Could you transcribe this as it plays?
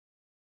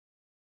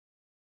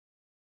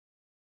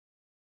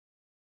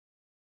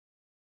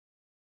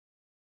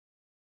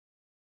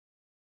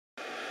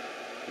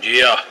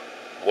Yeah,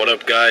 what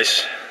up,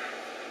 guys?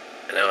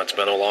 I know it's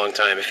been a long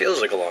time. It feels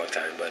like a long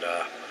time, but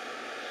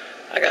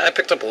I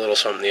picked up a little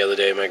something the other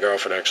day. My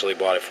girlfriend actually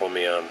bought it for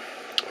me. I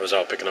was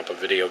out picking up a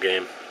video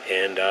game,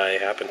 and I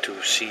happened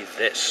to see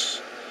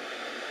this.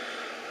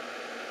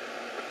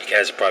 You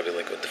guys are probably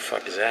like, what the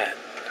fuck is that?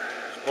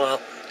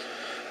 Well,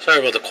 sorry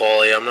about the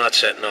quality. I'm not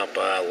setting up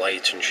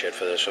lights and shit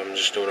for this, so I'm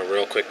just doing a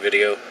real quick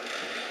video.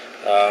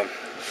 As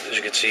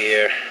you can see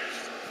here,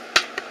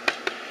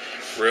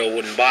 real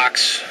wooden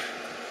box.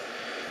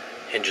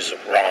 Hinges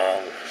are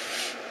wrong.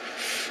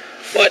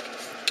 But,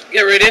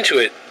 get right into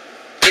it.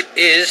 It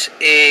is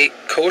a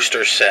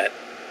coaster set.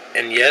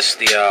 And yes,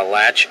 the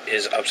latch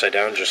is upside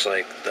down, just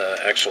like the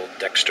actual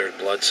Dexter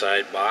blood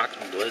slide box.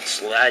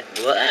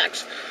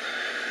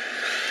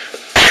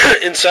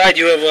 Inside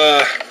you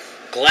have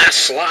glass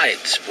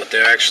slides, but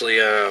they're actually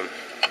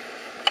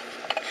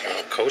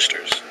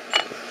coasters,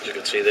 as you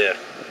can see there.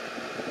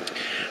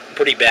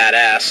 Pretty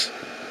badass,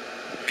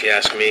 if you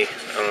ask me.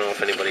 I don't know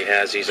if anybody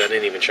has these. I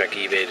didn't even check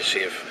eBay to see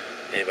if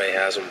anybody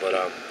has them, but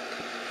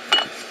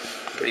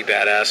pretty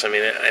badass. I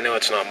mean, I know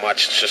it's not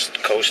much, it's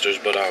just coasters,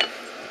 but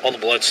all the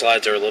blood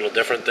slides are a little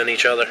different than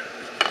each other.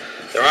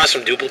 There are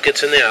some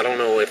duplicates in there. I don't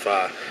know if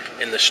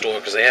in the store,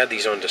 because they had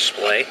these on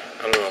display.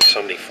 I don't know if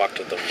somebody fucked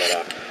with them,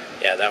 but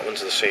yeah, that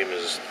one's the same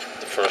as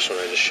the first one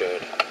I just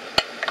showed.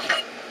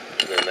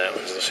 And then that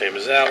one's the same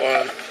as that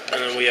one.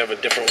 And then we have a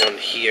different one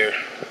here,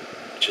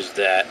 which is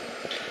that.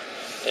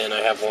 And I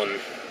have one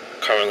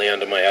currently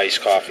under my iced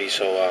coffee,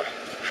 so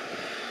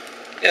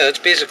yeah, that's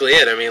basically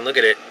it. I mean, look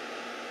at it.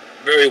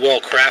 Very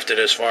well crafted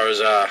as far as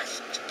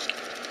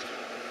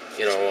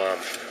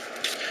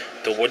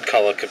the wood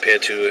color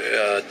compared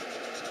to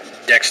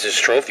Dexter's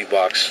trophy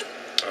box.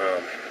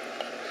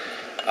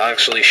 I'll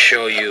actually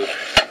show you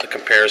the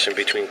comparison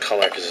between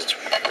color because it's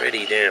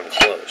pretty damn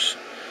close.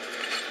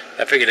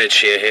 I figured I'd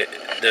share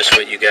this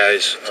with you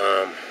guys.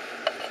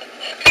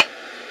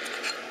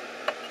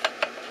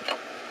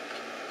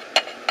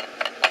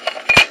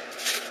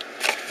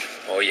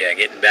 Oh yeah,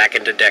 getting back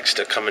into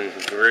Dexter coming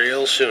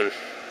real soon.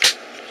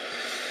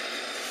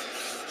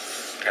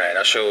 Alright,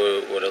 I'll show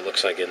you what it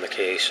looks like in the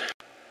case.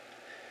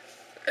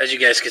 As you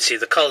guys can see,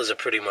 the colors are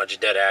pretty much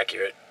dead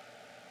accurate.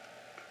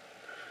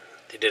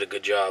 They did a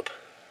good job.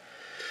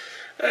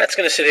 It's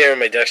going to sit here in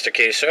my Dexter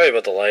case. Sorry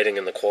about the lighting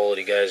and the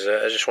quality, guys.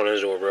 I just wanted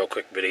to do a real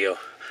quick video.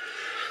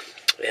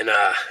 And,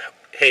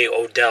 hey,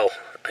 Odell,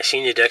 I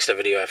seen your Dexter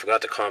video. I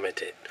forgot to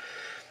comment it.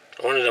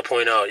 I wanted to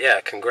point out, yeah,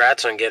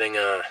 congrats on getting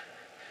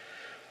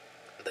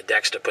the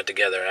Dexter put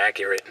together,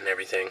 accurate and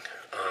everything.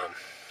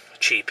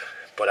 Cheap.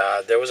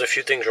 But there was a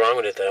few things wrong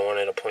with it that I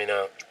wanted to point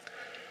out.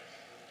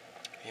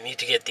 You need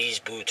to get these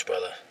boots,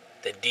 brother.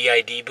 The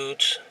DID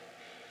boots.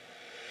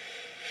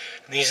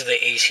 These are the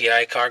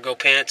ACI cargo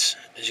pants.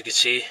 As you can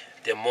see,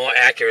 they're more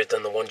accurate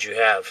than the ones you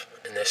have,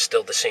 and they're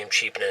still the same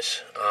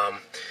cheapness.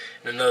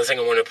 And another thing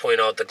I want to point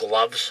out, the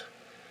gloves.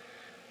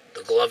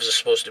 The gloves are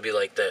supposed to be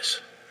like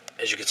this.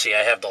 As you can see,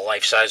 I have the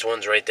life-size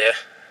ones right there.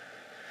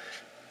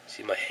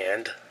 See my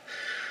hand?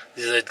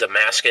 These are the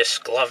Damascus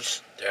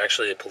gloves. They're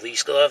actually the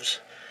police gloves.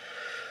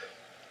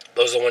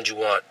 Those are the ones you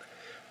want.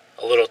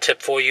 A little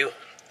tip for you.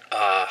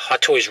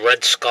 Hot Toys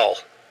Red Skull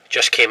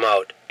just came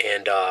out,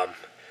 and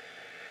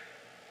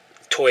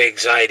Toy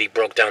Anxiety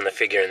broke down the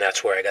figure, and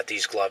that's where I got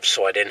these gloves,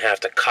 so I didn't have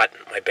to cut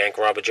my Bank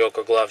Robber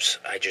Joker gloves.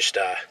 I just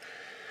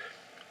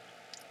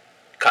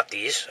cut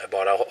these. I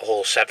bought a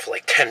whole set for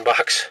like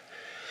 $10.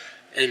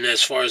 And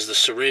as far as the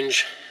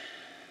syringe,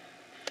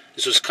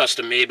 this was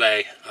custom made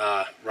by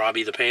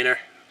Robbie the Painter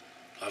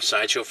of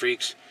Sideshow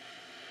Freaks.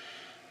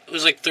 It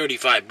was like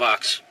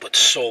 $35, but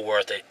so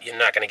worth it. You're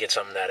not going to get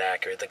something that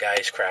accurate. The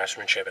guy's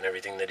craftsmanship and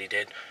everything that he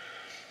did.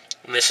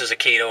 And this is a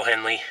Kato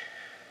Henley.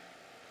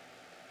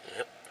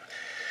 Yep.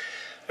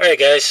 Alright,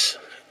 guys.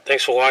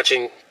 Thanks for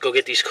watching. Go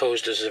get these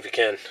coasters if you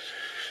can.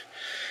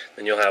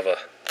 Then you'll have a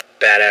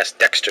badass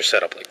Dexter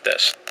setup like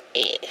this.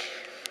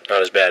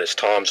 Not as bad as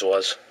Tom's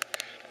was.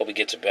 Hope he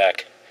gets it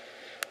back.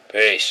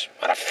 Peace.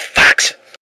 Motherfucks.